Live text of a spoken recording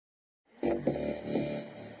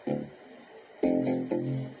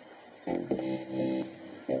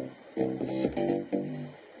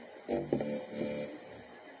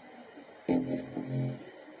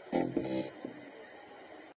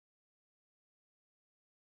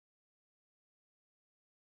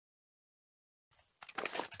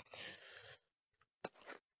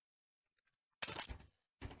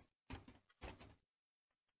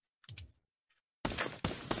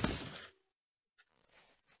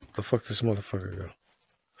The fuck this motherfucker go?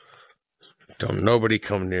 Don't nobody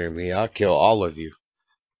come near me. I'll kill all of you.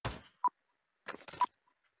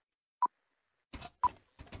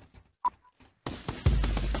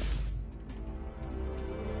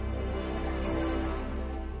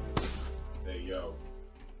 Hey, yo.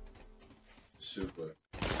 Super.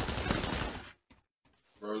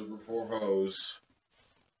 Bros before hoes.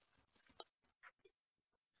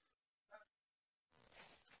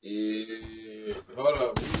 Yeah. Hold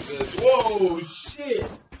up. Whoa, shit.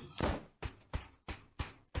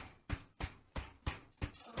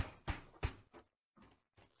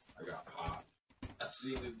 I got popped. I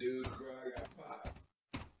seen the dude, bro. I got popped.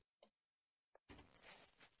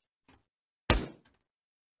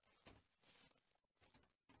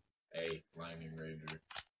 Hey, Lightning Ranger.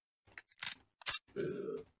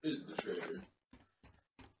 Is the traitor.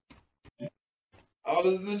 I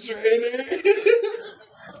was the traitor.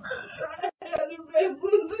 I had a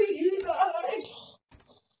bamboozle you, dog.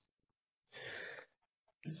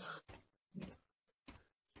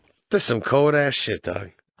 This is some cold ass shit,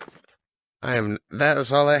 dog. That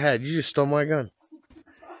was all I had. You just stole my gun.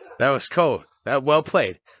 That was cold. Well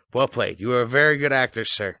played. Well played. You were a very good actor,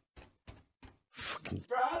 sir. Fucking.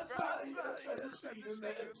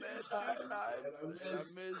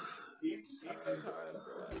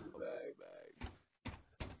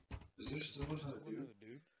 Is there still another dude?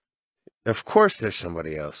 Of course there's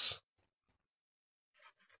somebody else.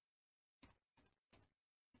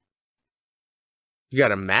 You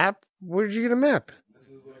got a map? Where did you get a map? This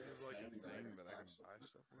is like a thing that I can buy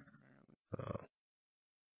stuff with. Oh.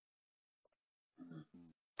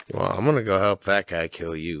 Well, I'm gonna go help that guy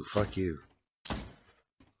kill you. Fuck you.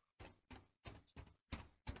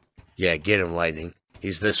 Yeah, get him, Lightning.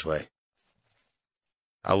 He's this way.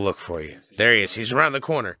 I'll look for you. There he is. He's around the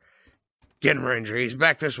corner. Get him, Ranger. He's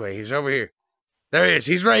back this way. He's over here. There he is.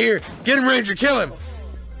 He's right here. Get him, Ranger. Kill him.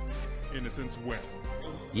 Innocence win.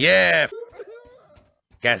 Yeah.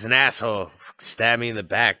 Guy's an asshole. Stab me in the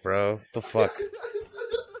back, bro. What the fuck?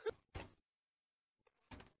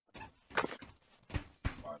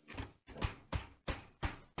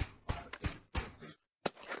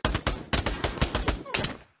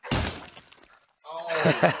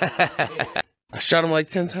 I shot him like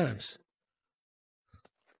 10 times.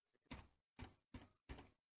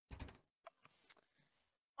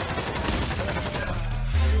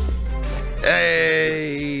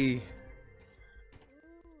 Hey!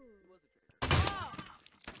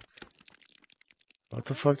 What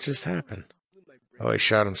the fuck just happened? Oh, he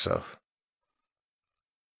shot himself.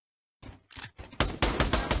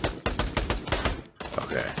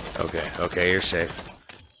 Okay, you're safe.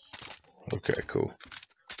 Okay, cool.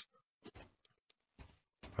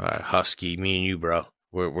 Alright, Husky, me and you, bro.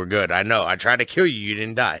 We're good. I know. I tried to kill you. You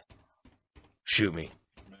didn't die. Shoot me.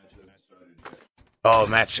 Oh,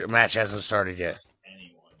 match hasn't started yet.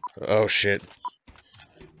 Oh, shit.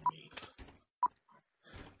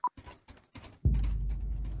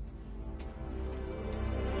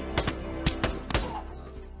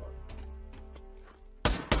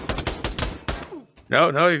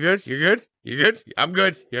 No, you're good. You're good. You're good. I'm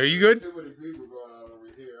good. Are you good? Too many people going on over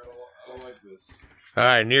here. I don't like this. All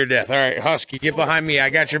right, near death. All right, Husky, get behind me. I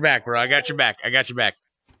got your back, bro. I got your back. All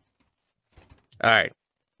right.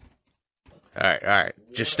 All right.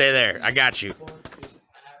 Just stay there. I got you.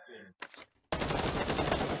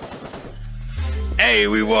 Hey,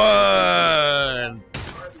 we won!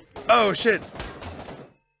 Oh, shit.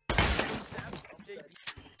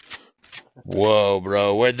 Whoa,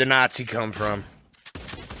 bro. Where'd the Nazi come from?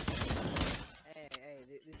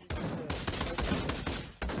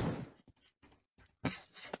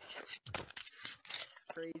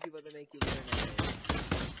 Crazy what they make you learn.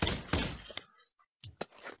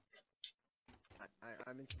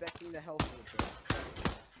 I'm inspecting the health of the truck.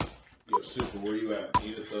 Yo, Super, where you at?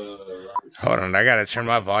 Need us Hold on, I gotta turn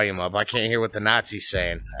my volume up. I can't hear what the Nazi's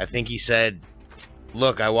saying. I think he said,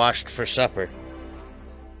 "Look, I washed for supper."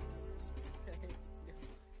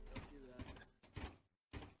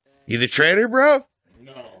 You the traitor, bro?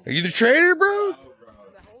 No. Are you the traitor, bro? No, bro.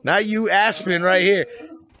 Not you, Aspen, right here.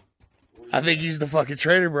 I think he's the fucking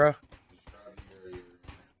traitor, bro.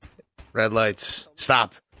 Red lights.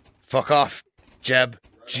 Stop. Fuck off. Jeb.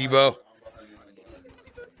 Jibo.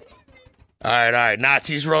 Alright.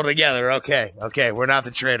 Nazis roll together. Okay. We're not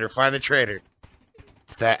the traitor. Find the traitor.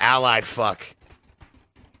 It's the allied fuck.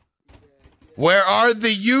 Where are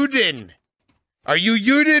the Yuden? Are you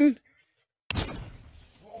Yuden?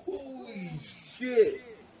 Holy shit.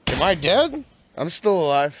 Am I dead? I'm still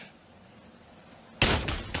alive.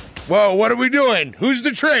 Whoa, what are we doing? Who's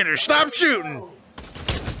the traitor? Stop shooting!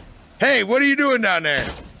 Hey, what are you doing down there?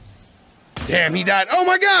 Damn, he died. Oh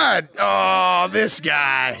my god! Oh, this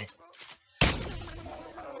guy.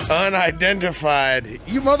 Unidentified.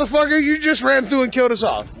 You motherfucker, you just ran through and killed us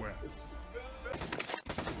all.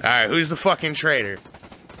 Alright, who's the fucking traitor?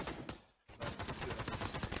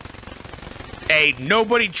 Hey,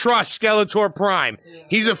 nobody trusts SkeletorPrime.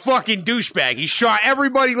 He's a fucking douchebag. He shot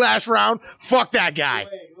everybody last round. Fuck that guy.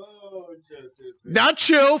 Not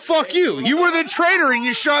chill, fuck you. You were the traitor and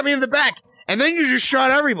you shot me in the back. And then you just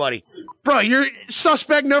shot everybody. Bro, you're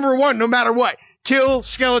suspect number one no matter what. Kill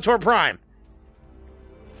SkeletorPrime.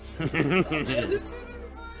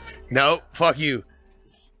 No, fuck you.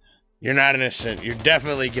 You're not innocent. You're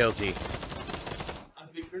definitely guilty. I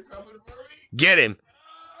think they're coming for me. Get him.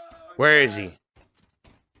 Where is he?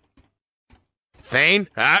 Thane?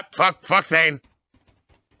 Ah, fuck Thane.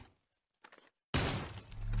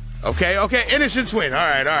 Okay, innocents win.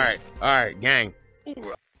 Alright, gang.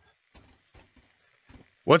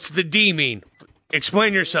 What's the D mean?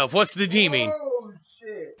 Explain yourself. What's the D mean? Oh,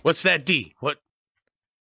 shit. What's that D? What?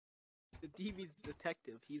 The D means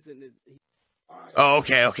detective. He's in it. Oh,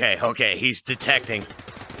 okay. He's detecting.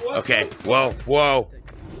 Okay, whoa.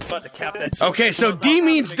 Okay, so D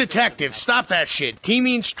means detective. Stop that shit. T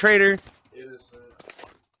means traitor. Innocent.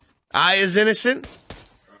 I is innocent.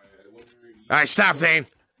 Alright, stop, Thane.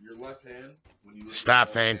 Your left hand. When you Stop,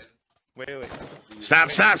 Thane. Wait.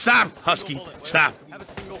 Stop. Husky, stop.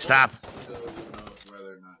 Stop.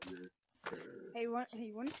 Whether or not you're traitor. Hey,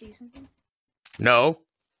 you want to see something? No.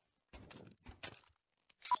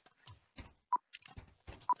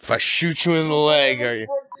 If I shoot you in the leg, are you?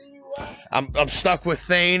 I'm stuck with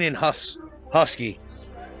Thane and Husky.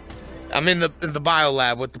 I'm in the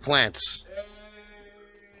biolab with the plants.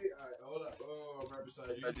 Hey, alright, hold up. Oh, I'm right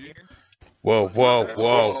beside you. Whoa.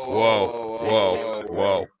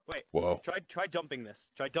 Wait. Try dumping this.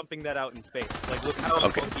 Try dumping that out in space. Like, look how.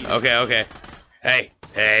 Okay. Hey.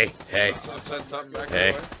 Send something back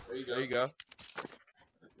Hey. There you go.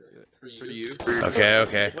 For you.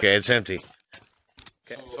 Okay, it's empty.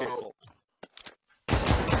 Okay, so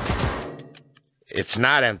It's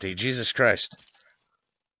not empty. Jesus Christ.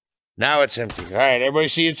 Now it's empty. Alright, everybody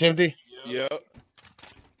see it's empty? Yep.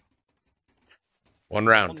 One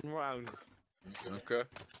round. Okay.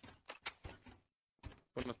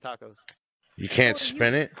 Buenos tacos. You can't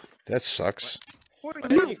spin it? That sucks. Who Why are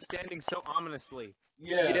are you? you standing so ominously?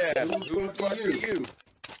 Yeah. Who the fuck are you?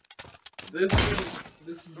 This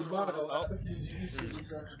is the bottle.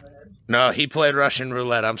 No, he played Russian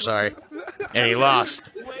roulette, I'm sorry. And he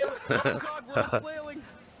lost. Oh god, we're flailing!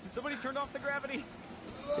 Somebody turned off the gravity!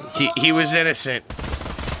 He was innocent.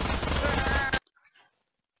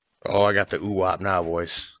 Oh, I got the ooh-wop now,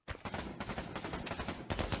 boys.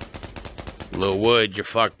 Lil Wood, you're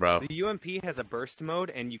fucked, bro. The UMP has a burst mode,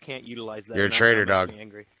 and you can't utilize that. You're a and that traitor, makes dog. me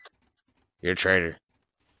angry. You're a traitor.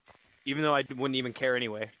 Even though I wouldn't even care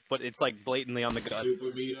anyway, but it's like blatantly on the gun.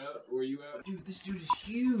 Super meet up. Where you at? Dude, this dude is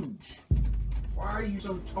huge. Why are you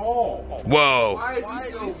so tall? Whoa. Why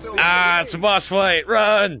is he so Ah, it's a boss fight.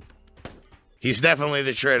 Run. He's definitely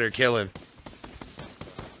the traitor. Kill him.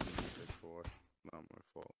 Not my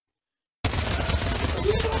fault.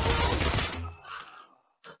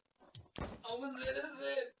 I was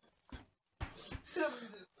innocent.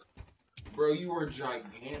 Bro, you are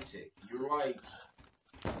gigantic. You're like...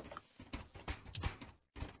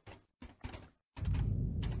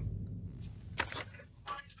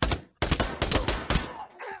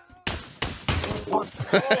 Oh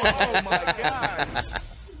my god!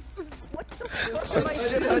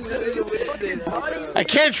 I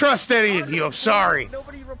can't trust any of you. I'm sorry.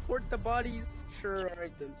 Nobody report the bodies. Sure,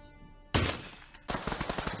 alright then.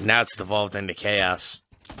 Now it's devolved into chaos.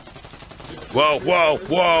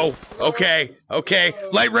 Whoa. Okay.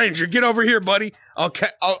 Light Ranger, get over here, buddy. I'll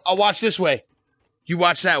watch this way. You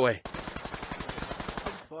watch that way.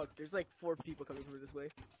 Fuck, there's like 4 people coming from this way.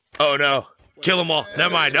 Oh no. Kill them all.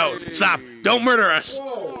 Never mind. No. Stop. Don't murder us.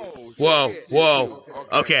 Whoa.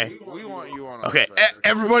 Okay. We want you on our Okay. side.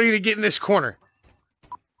 Everybody to get in this corner.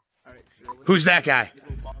 Alright, sure. Who's that guy?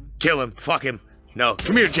 Kill him. Fuck him. No.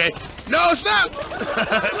 Come here, Jay. No, stop!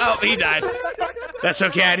 Oh, he died. That's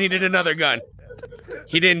okay. I needed another gun.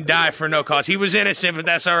 He didn't die for no cause. He was innocent, but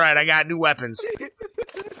that's alright. I got new weapons.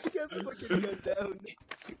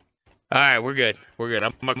 Alright, we're good.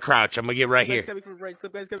 I'm gonna crouch. I'm gonna get right here. Some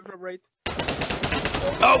guys coming from right.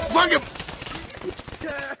 Oh, fuck him!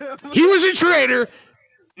 He was a traitor.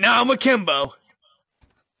 Now I'm a Kimbo.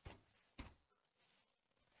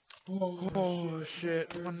 Oh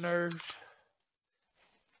shit, my nerves.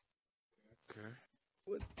 Okay.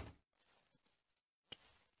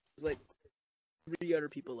 There's like 3 other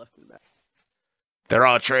people left in the back. They're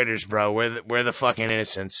all traitors, bro. We're the fucking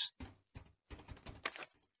innocents.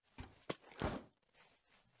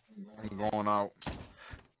 I'm going out.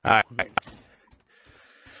 All right. I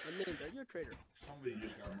mean, are you a traitor? Somebody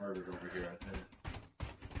just got murdered over here, I think.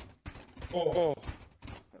 Oh.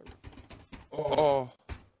 Oh.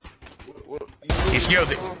 What? He's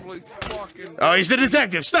guilty. Fucking... Oh, he's the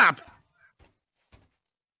detective. Stop.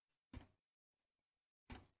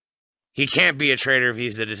 He can't be a traitor if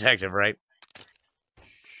he's the detective, right?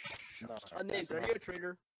 Unnamed, are you a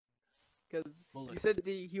traitor? Because you said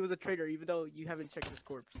he was a traitor, even though you haven't checked his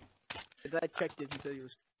corpse. And I checked it, he said he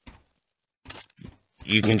was.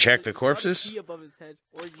 You can check the Not a corpses? D above his head,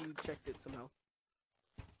 or you checked it somehow.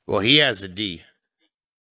 Well, he has a D.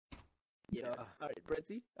 Yeah. Alright,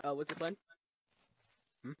 Bretzy, what's your plan?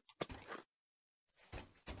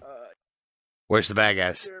 Where's the bad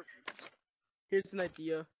guys? Here's an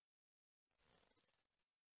idea.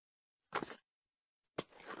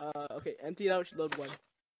 Okay, empty it out, load one.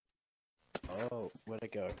 Oh, where'd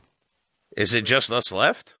it go? Is it just us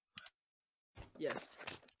left? Yes.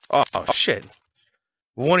 Oh, shit.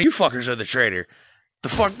 Well, one of you fuckers are the traitor. The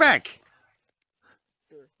fuck back.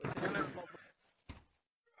 Sure.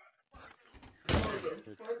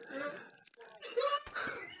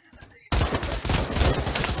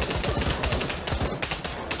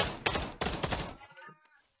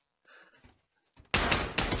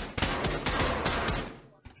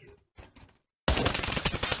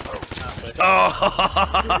 Oh!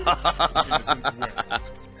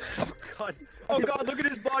 God. Oh God, look at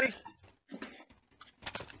his body.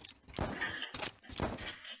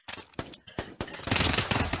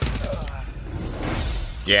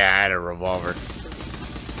 Yeah, I had a revolver.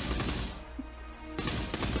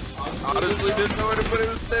 Honestly, didn't know anybody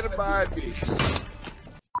was standing behind me.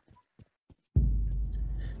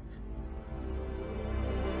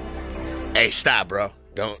 Hey, stop, bro.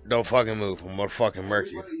 Don't fucking move. I'm gonna fucking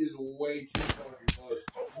murk you. Everybody is way too fucking close.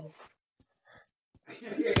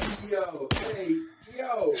 Yo, hey,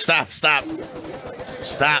 yo. Stop. Stop.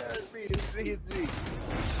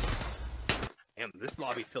 Damn, this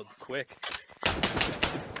lobby filled quick.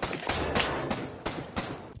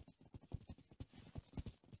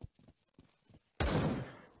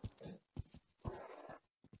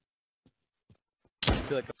 I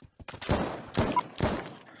feel like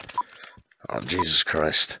Oh, Jesus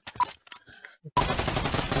Christ.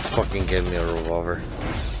 Fucking give me a revolver.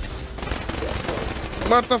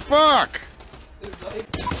 What the fuck?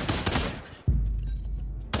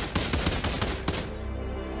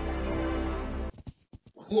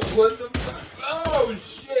 What the fuck? Oh,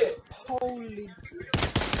 shit. Holy.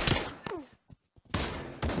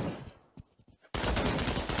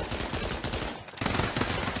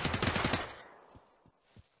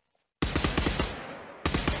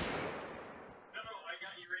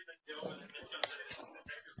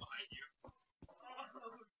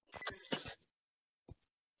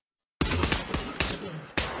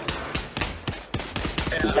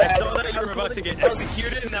 I saw that you were about to get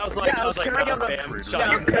executed, and I was like, oh, bam,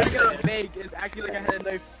 shot you in the carrying out head. a bag and acting like I had a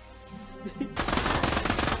knife.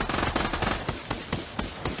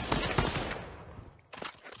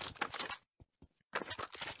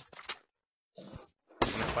 A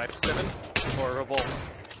 5.7 or a revolt.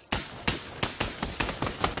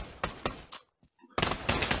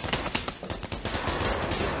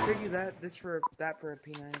 Trade you that for a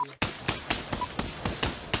P90.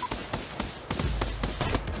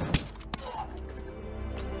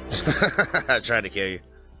 I tried to kill you.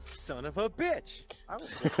 Son of a bitch! I will.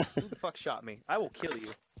 Who the fuck shot me? I will kill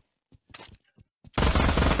you.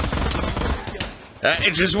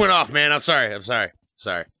 It just went off, man. I'm sorry. Sorry. This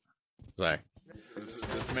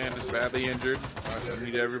man is badly injured. I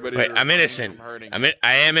need everybody. Wait, to I'm innocent. from hurting.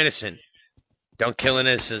 I am innocent. Don't kill an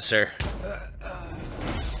innocent, sir.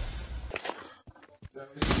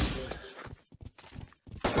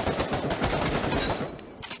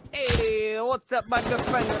 Hey, what's up, my good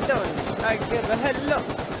friend? Doing? I give a hello.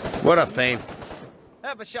 What up, Thane?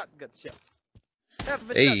 Have a shotgun shot. Have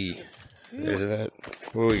a Hey. shotgun. There's that.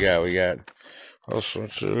 What we got? We got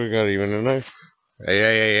even a knife.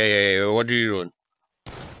 Hey, what are you doing?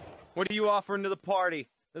 What are you offering to the party?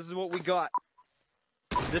 This is what we got.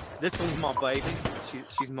 This one's my baby.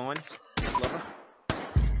 She's mine. Love her.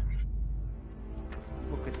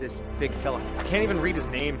 Look at this big fella. I can't even read his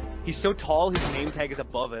name. He's so tall, his name tag is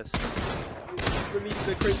above us. For me,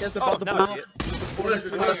 the crate that's Oh, about the no, ball. shit.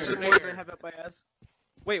 I have it by ass.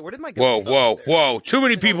 Wait, where did my gun go? Whoa. Too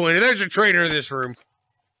many people in here. There's a traitor in this room.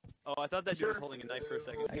 Oh, I thought that dude was holding a knife for a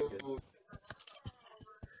second. Okay, good.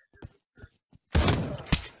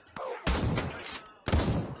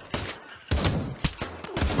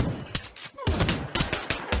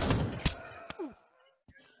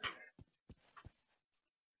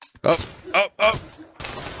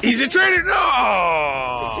 He's a traitor!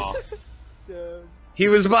 No! Dude. He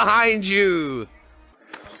was behind you!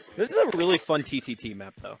 This is a really fun TTT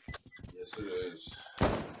map, though. Yes, it is.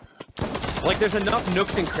 Like, there's enough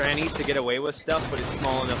nooks and crannies to get away with stuff, but it's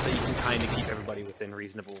small enough that you can kind of keep everybody within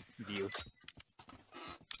reasonable view.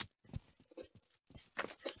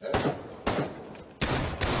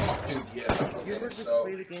 Oh, dude, yeah. You Okay, ever just so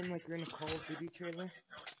play the game like you're in a Call of Duty trailer?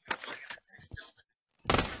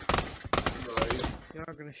 You're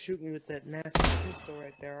not gonna shoot me with that nasty pistol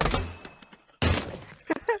right there, are you?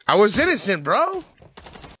 I was innocent, bro!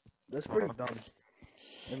 That's pretty dumb.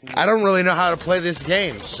 I don't really know how to play this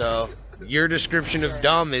game, so your description of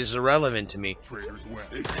dumb is irrelevant to me.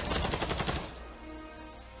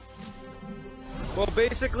 Well,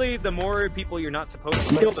 basically, the more people you're not supposed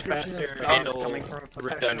to kill, the faster it'll coming from a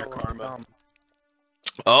rip down your professional karma.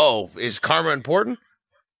 Oh, is karma important?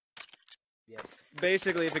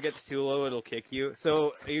 Basically, if it gets too low, it'll kick you.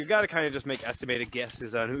 So you gotta kind of just make estimated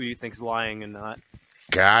guesses on who you think's lying and not.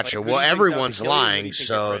 Gotcha. Like, who Well, do you think's out to everyone's kill you, who do you lying, think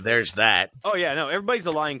so they're there's that. Oh yeah, no, everybody's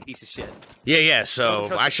a lying piece of shit. Yeah, Don't so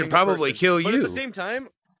trust I a should single probably person. kill But you. at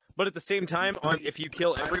the same time, if you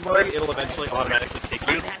kill everybody, it'll eventually automatically kick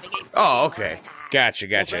you. Oh, okay. Gotcha,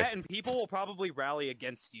 Well, gotcha. that and people will probably rally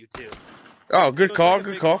against you too. Oh, good So it's call, like a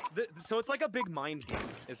good big- call. So it's like a big mind game,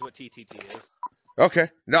 is what TTT is. Okay.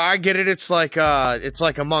 No, I get it. It's like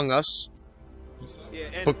Among Us. Yeah,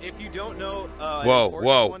 and But- if you don't know, an Whoa, important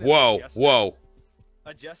whoa, one is whoa, a jester. whoa.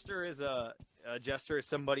 A jester is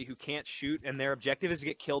somebody who can't shoot, and their objective is to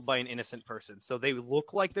get killed by an innocent person. So they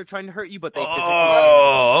look like they're trying to hurt you, but they physically.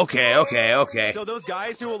 Oh, okay. So those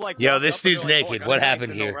guys who will like. Yo, walk this up and dude's they're like, "Oh, I naked. got What a knife,"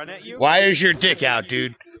 happened and they'll here? run at you. Why is your dick out,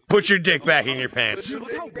 dude? Put your dick back in your pants. Dude,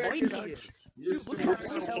 look how white he is. Dude, look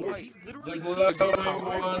how white he is. He's the literally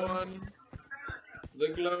glowing one. The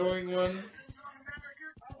glowing one.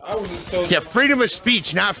 I was so. Yeah, freedom of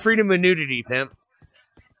speech, not freedom of nudity, pimp.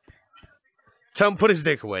 Tell him put his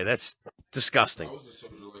dick away. That's disgusting. I was a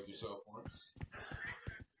soldier like yourself once.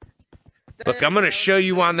 Look, I'm gonna show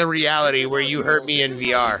you on the reality where you hurt me in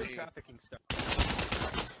VR. trafficking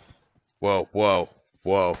stuff. Whoa, whoa,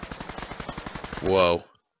 whoa, whoa,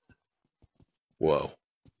 whoa,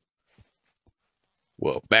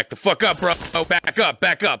 whoa. Back the fuck up, bro. Oh, back up,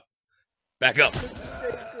 back up, back up.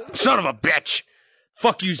 Son of a bitch.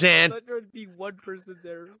 Fuck you, Zan. Let there be one person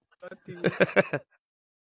there. Not two.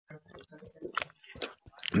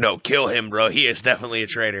 No, kill him, bro. He is definitely a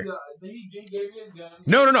traitor. He gave me his gun.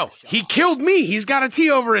 No. He killed me. He's got a T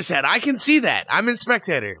over his head. I can see that. I'm in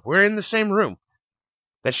spectator. We're in the same room.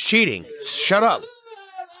 That's cheating. Shut up.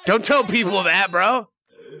 Don't tell people that, bro.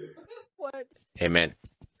 What? Hey, man.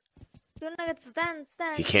 就那个子弹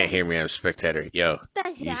弹 He can't hear me. I'm spectator. Yo,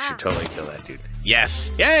 弹 you 匣。 should totally kill that dude.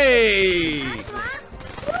 Yes. Yay! 什么？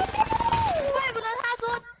怪不得他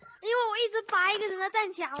说，因为我一直拔一个人的弹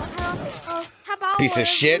匣，我他说，他把我 Piece of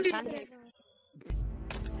shit.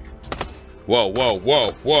 Whoa, whoa,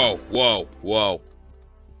 whoa, whoa, whoa, whoa,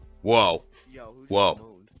 whoa,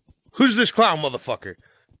 whoa. Who's this clown motherfucker?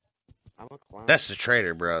 I'm a clown. That's a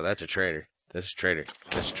traitor, bro. That's a traitor. That's a traitor.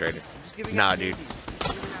 That's a traitor. Nah, dude.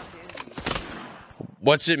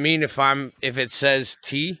 What's it mean if it says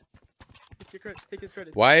T? Take his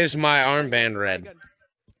credit. Why is my armband red?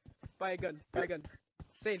 Buy a gun. Buy a gun.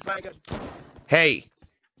 Say buy a gun. Hey.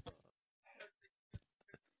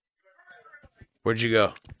 Where'd you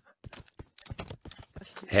go?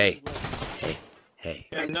 Hey. Hey.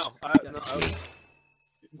 Yeah, no, It's me.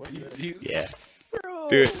 you, Yeah. Bro.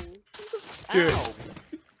 Do it. Do it.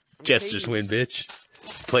 Jesters win, bitch.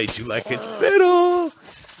 Played you like it's fiddle.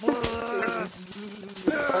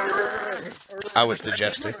 I was the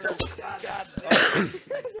jester. I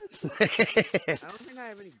don't think I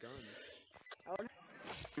have any guns.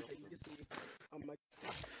 You can see on my-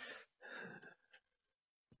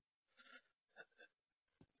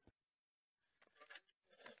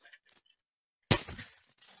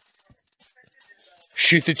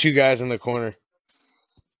 Shoot the two guys in the corner.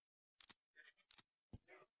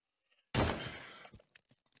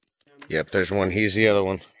 Yep, there's one. He's the other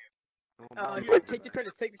one. Here, take the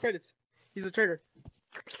credits. Take the credits. He's a traitor.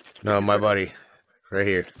 No, my buddy. Right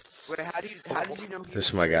here. Wait, how did you know? This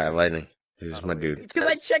is my guy, Lightning. This is my dude. Because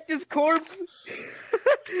I checked his corpse.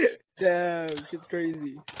 Damn, it's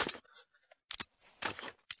crazy.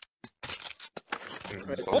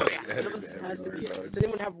 Has to be it. Does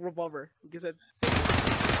anyone have a revolver? Because that's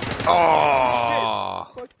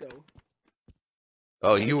Oh! fuck though.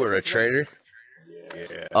 Oh, you were a traitor?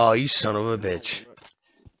 Yeah. Oh, you son of a bitch.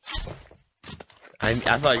 I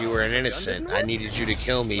thought you were an innocent. I needed you to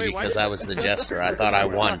kill me Wait, why because did- I was the jester. I thought I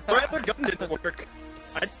won. My other gun didn't work.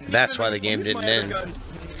 That's why the game didn't end.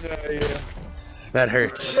 That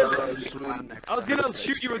hurts. I was gonna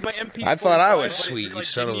shoot you with my MP. I thought I was but it, sweet, you like,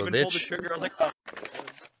 son of didn't a even pull the bitch. trigger. I was like, oh.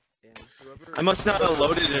 I must not have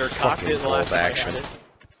loaded it or cocked it the last time I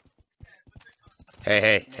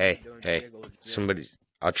had it. Hey. Somebody,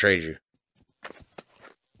 I'll trade you.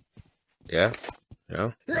 Yeah?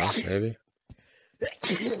 No? Maybe?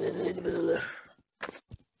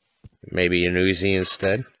 Maybe an Uzi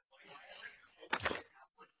instead?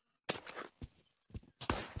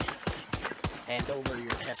 Hand over your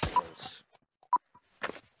testicles.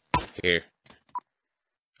 Here.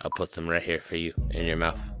 I'll put them right here for you, in your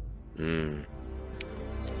mouth. Mmm.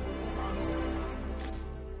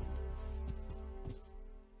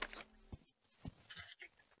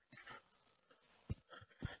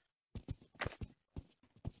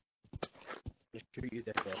 Just shoot you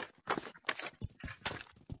there, bro.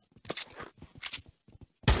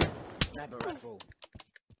 Sniper rifle.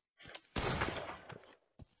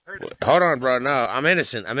 Hold on, bro. No, I'm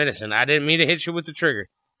innocent. I didn't mean to hit you with the trigger.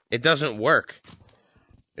 It doesn't work.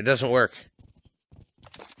 It doesn't work.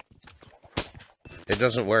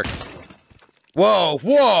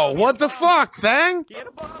 Whoa, what the fuck, Thang? He had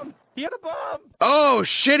a bomb. Oh,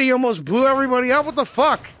 shit, he almost blew everybody up. What the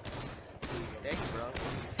fuck? Thank you, bro.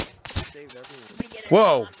 Saved everyone.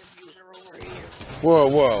 Whoa.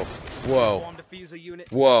 Bomb diffuser unit.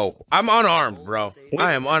 Whoa. I'm unarmed, bro.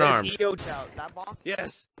 I am unarmed. EO'd out. That bomb?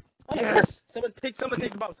 Yes. Oh, Yes. Someone take the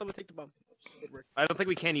bomb. It worked. I don't think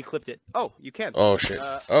we can. You clipped it. Oh, you can. Oh, shit.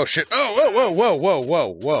 Oh, shit. Oh,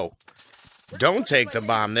 whoa. Don't take the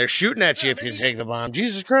bomb. They're shooting at you if you take the bomb.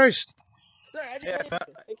 Jesus Christ. Sorry, I just Yeah, wanted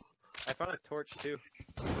to- I found a torch too.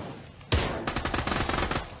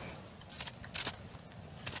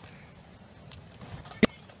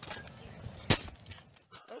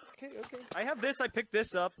 Okay. I have this. I picked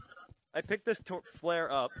this up. I picked this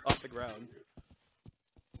flare up off the ground.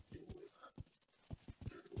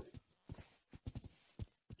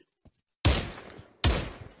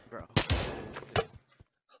 Bro.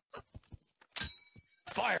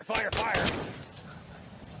 Fire!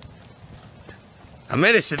 I'm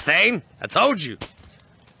innocent, Thane. I told you.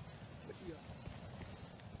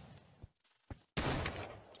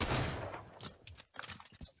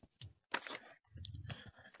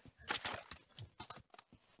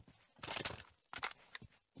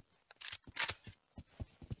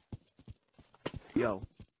 Yo.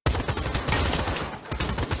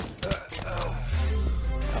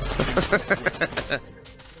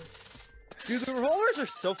 Dude, the revolvers are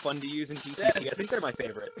so fun to use in TTT. I think they're my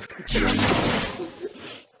favorite.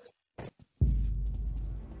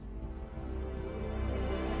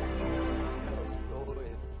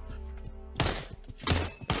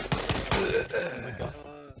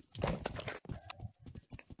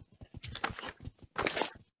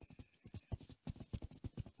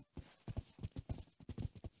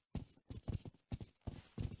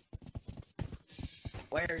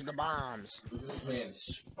 Where's the bombs? This man's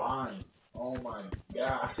spine. Oh my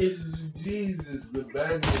god. Jesus, the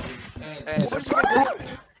bend is intense.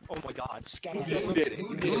 Oh my god. Scan. Who did it?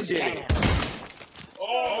 Who did it?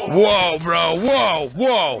 Whoa, bro. Whoa.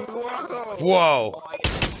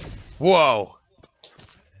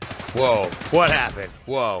 What happened?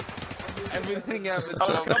 Whoa. Everything happened.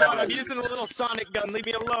 Oh, come on, I'm using a little sonic gun. Leave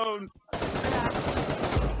me alone.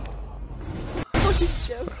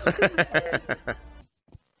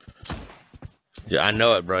 Yeah, I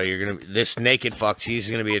know it, bro. You're gonna this naked fuck. He's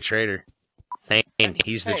gonna be a traitor. Thane,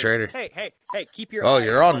 he's the traitor. Hey, keep your Oh, eyes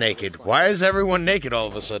you're all above the naked. waistline. Why is everyone naked all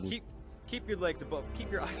of a sudden? Keep your legs above.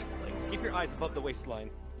 Keep your eyes above the waistline.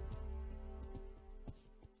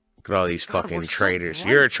 Look at all these fucking we're so traitors.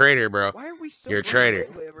 bright. You're a traitor, bro. Why are we so You're a bright?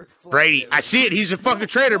 traitor. Brady, I see it. He's a fucking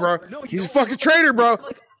traitor, bro. No, He's a fucking traitor, bro.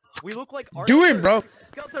 We look like Do him, bro.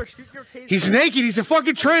 Skeletor, shoot your taser. He's naked. He's a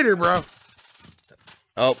fucking traitor, bro.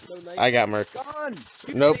 Oh, I got murked. Gone.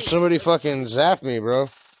 Shoot Nope, the somebody fucking zapped me, bro.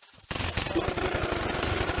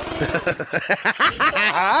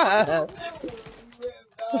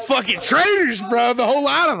 Fucking traitors, bro. The whole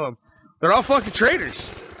lot of them. They're all fucking traitors.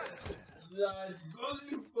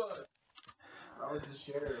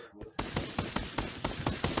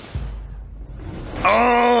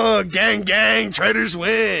 Oh, gang, traitors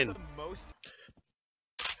win.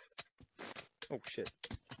 Oh shit.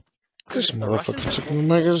 This motherfucker took my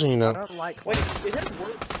magazine I out. don't like Wait, clowns. it has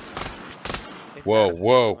words. It Whoa. has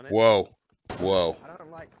words on it. I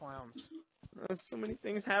don't like clowns. There's so many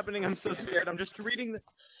things happening. I'm so scared. I'm just reading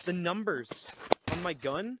the numbers on my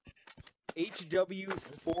gun.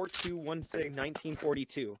 HW4216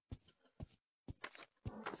 1942.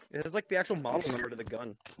 It has like the actual model number to the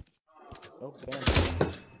gun. Oh, damn.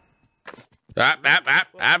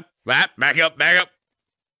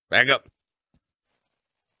 Back up.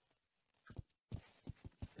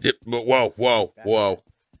 Yep, whoa.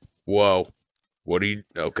 What are you?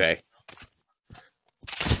 Okay.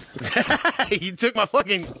 You took my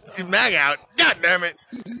fucking mag out. God damn it.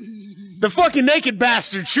 The fucking naked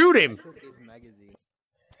bastard, shoot him.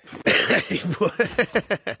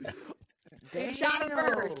 They shot him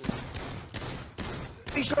first.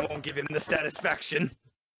 I won't give him the satisfaction.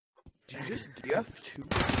 Did you have two?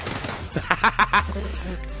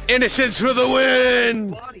 Innocence for the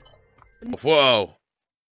win. Whoa.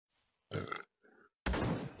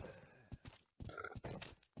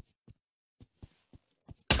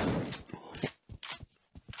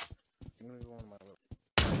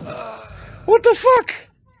 What the fuck?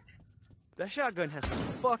 That shotgun has some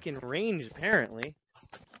fucking range, apparently.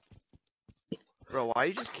 Bro, why are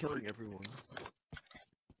you just killing everyone?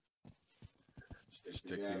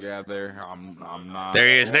 Stick together. I'm not.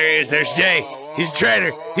 There he is. There's Jay. He's a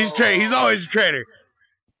traitor. He's always a traitor.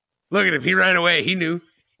 Look at him. He ran away. He knew.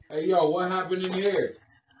 Hey, yo, what happened in here?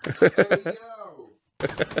 Hey,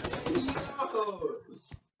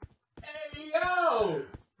 yo!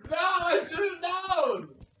 No, I should have known!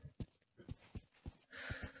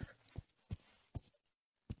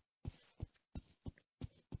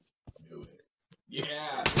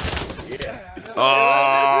 Yeah.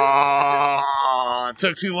 Oh, it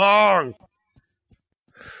took too long.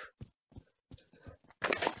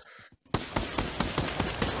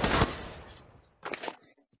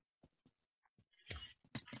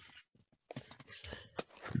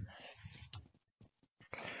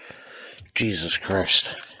 Jesus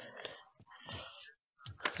Christ.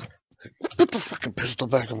 Put the fucking pistol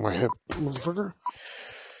back on my hip, motherfucker.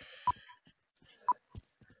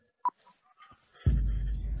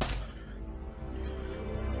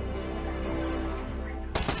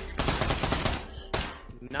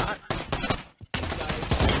 Not.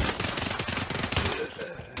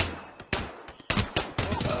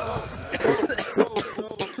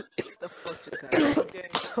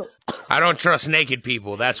 I don't trust naked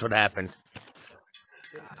people. That's what happened.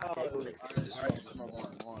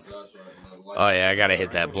 Oh yeah, I gotta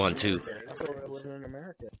hit that blunt too. That's why we're living in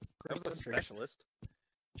America. That was a specialist.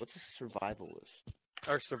 What's a survivalist?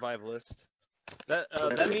 Or survivalist.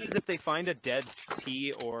 That means if they find a dead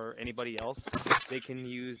T or anybody else, they can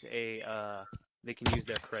use their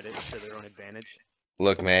credit to their own advantage.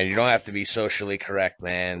 Look, man, you don't have to be socially correct,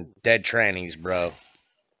 man. Dead trannies, bro.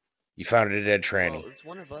 You found a dead tranny. Oh, it's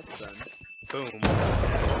one of us then. Boom.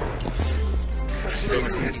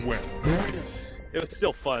 It was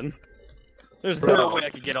still fun. There's no way I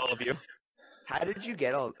could get all of you. How did you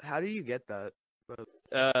get that?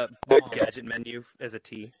 The gadget menu as a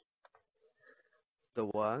T. The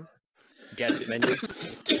what? Gadget menu.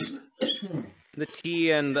 The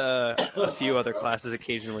T and a few other classes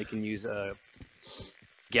occasionally can use a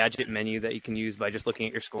gadget menu that you can use by just looking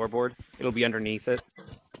at your scoreboard. It'll be underneath it.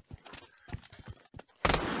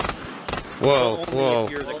 Whoa, Only whoa,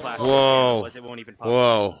 if you're the class whoa, it won't even pop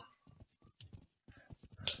whoa.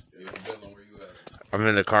 I'm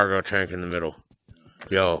in the cargo tank in the middle.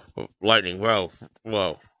 Yo, lightning, whoa,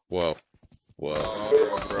 whoa, whoa, whoa,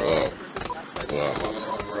 whoa,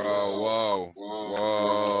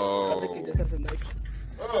 Whoa. I think he just has a knife.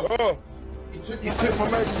 Oh! You took my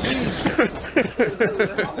magazine!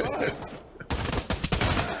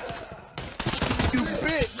 You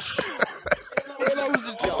bitch!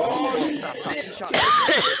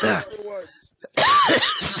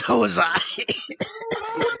 So was I.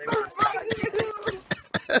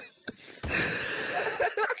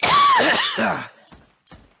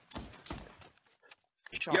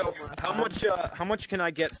 Yo, how much can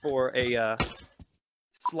I get for a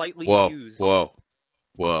slightly used? Whoa.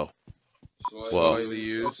 Slightly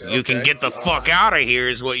used. You can get the fuck out of here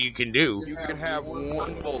is what you can do. You can have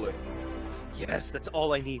one bullet. Yes, that's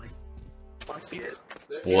all I need. See it.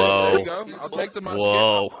 Whoa. There you go. I'll take the musket.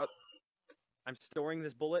 Whoa. I'm storing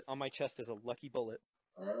this bullet on my chest as a lucky bullet.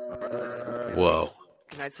 Whoa.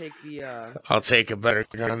 Can I take the I'll take a better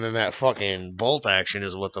gun than that fucking bolt action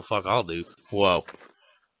is what the fuck I'll do. Whoa.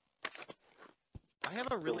 I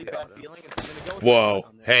have a really bad feeling it's gonna go. Whoa.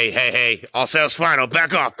 Hey. All sales final.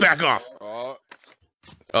 Back off. Oh,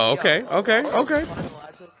 Oh, okay.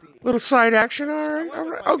 Little side action. All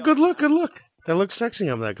right. Oh, good look. That looks sexy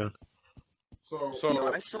on that gun.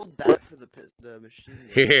 So I sold that for the machine gun.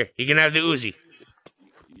 Here. You can have the Uzi.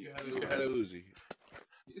 you had a Uzi.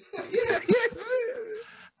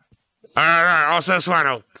 All right. All sales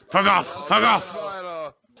final. Fuck off.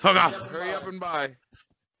 Hurry up and buy.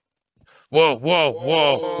 Whoa, whoa,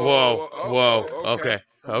 whoa, whoa, whoa. Okay.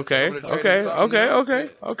 Okay.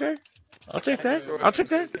 I'll take that.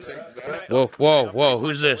 Whoa, whoa, whoa.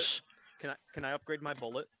 Who's this? Can I upgrade my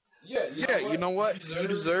bullet? Yeah, you know what? You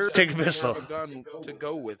deserve Take a pistol. a gun to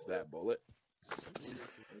go with that bullet.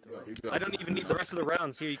 I don't even need the rest of the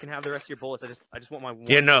rounds. Here, you can have the rest of your bullets. I just want my one.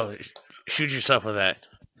 Yeah, no. Shoot yourself with that.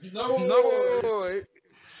 No.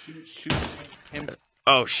 Shoot him.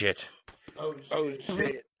 Oh, shit. Oh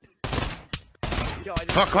shit.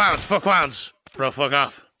 Fuck clowns. Bro, fuck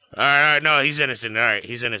off. Alright, no, he's innocent. Alright,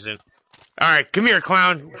 he's innocent. Alright, come here,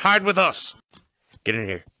 clown. Hide with us. Get in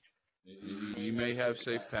here. You may have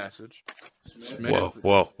safe passage. Smith,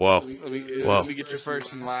 Whoa. Let me get your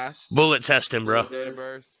first and last. Bullet test him, bro. Date of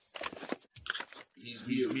birth. He's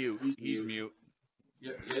mute.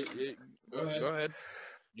 Yeah. Go ahead.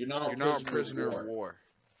 You're not a prisoner of war.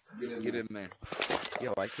 Get in there.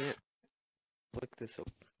 Yo, I can't look this up.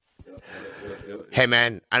 Hey,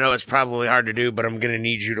 man, I know it's probably hard to do, but I'm gonna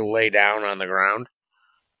need you to lay down on the ground.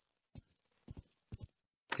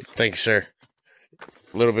 Thank you, sir.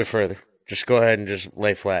 A little bit further. Just go ahead and just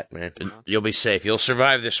lay flat, man. You'll be safe. You'll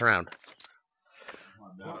survive this round.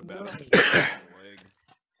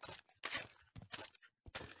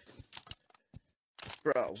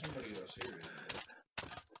 Bro.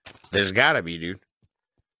 There's gotta be, dude.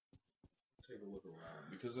 Take a look around.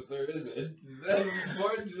 Because if there isn't, then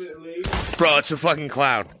unfortunately... Bro, it's a fucking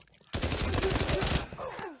clown.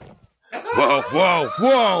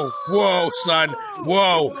 Whoa, son.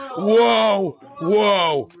 Whoa.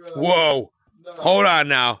 Hold on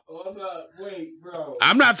now. Hold on, wait, bro.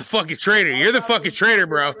 I'm not the fucking traitor. You're the fucking traitor,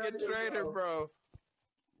 bro.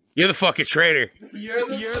 You're the fucking traitor. You're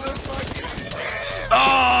the fucking. Oh,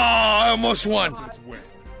 I almost won.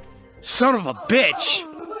 Son of a bitch.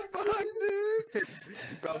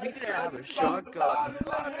 Bro, he didn't have a shotgun.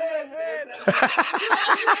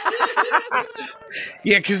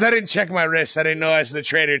 Yeah, because I didn't check my wrist. I didn't know I was the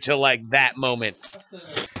traitor till, like, that moment.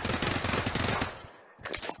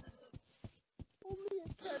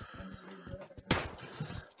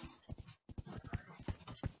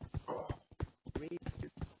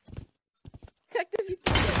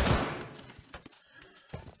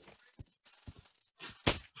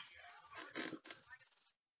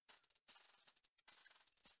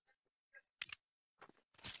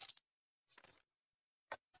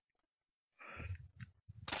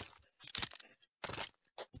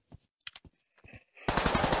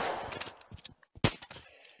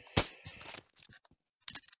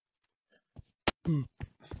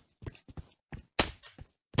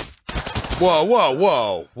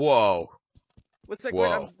 Whoa. What's that?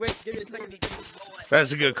 Whoa. Wait, give me a second.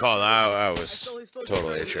 That's a good call. I was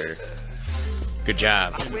totally a traitor. Good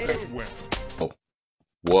job.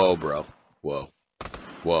 Whoa, bro.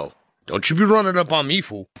 Whoa. Don't you be running up on me,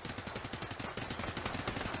 fool.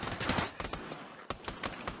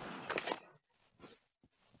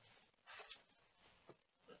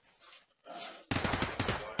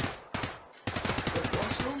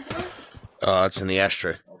 It's in the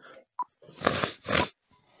ashtray.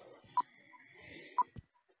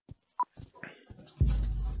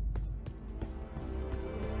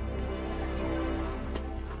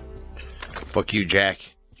 Fuck you,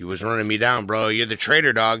 Jack. You was running me down, bro. You're the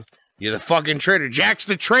traitor, dog. You're the fucking traitor. Jack's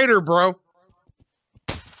the traitor, bro.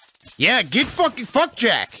 Yeah, fuck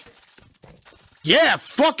Jack. Yeah,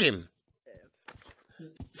 fuck him.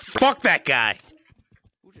 Fuck that guy.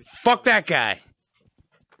 Fuck that guy.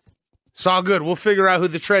 It's all good. We'll figure out who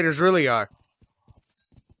the traitors really are.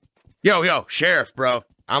 Yo, sheriff, bro.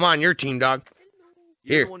 I'm on your team, dog.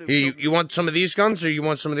 Here, you want some of these guns or you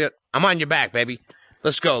want some of the... I'm on your back, baby.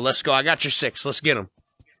 Let's go. I got your 6. Let's get him.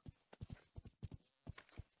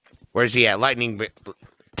 Where's he at? Lightning...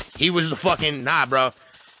 He was the fucking... Nah, bro.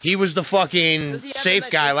 He was the fucking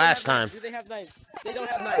safe guy last time. Do they have knives? They don't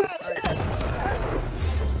have knives.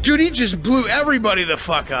 Right. Dude, he just blew everybody the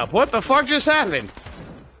fuck up. What the fuck just happened?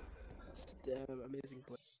 Amazing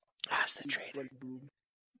play. That's the traitor.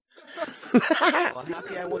 Well,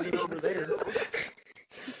 happy I wasn't over there.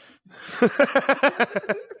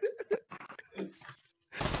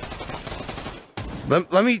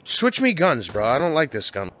 Let me switch me guns, bro. I don't like this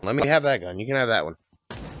gun. Let me have that gun. You can have that one.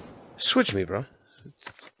 Switch me, bro.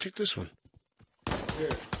 Take this one.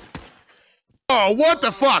 Oh, what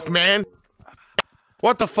the fuck, man?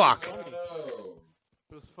 What the fuck?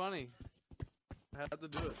 It was funny. I had to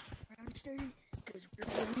do it.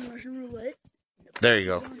 There you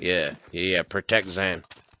go. Yeah. Protect Zan.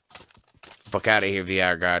 Fuck out of here,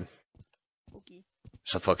 VR God. Okay.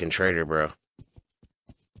 It's a fucking traitor, bro.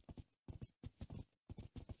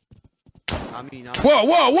 Whoa,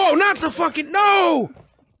 whoa, whoa! Not the fucking no!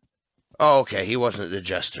 Oh, okay, he wasn't the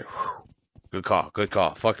jester. Whew. Good call, good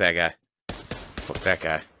call. Fuck that guy. Fuck that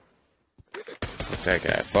guy. Fuck that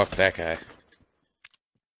guy. Fuck that guy.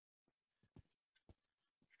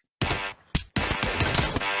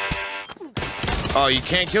 Oh, you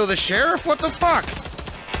can't kill the sheriff? What the fuck?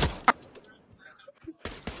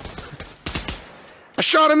 I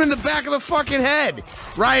shot him in the back of the fucking head.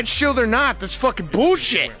 Riot shield or not, that's fucking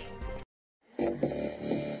bullshit.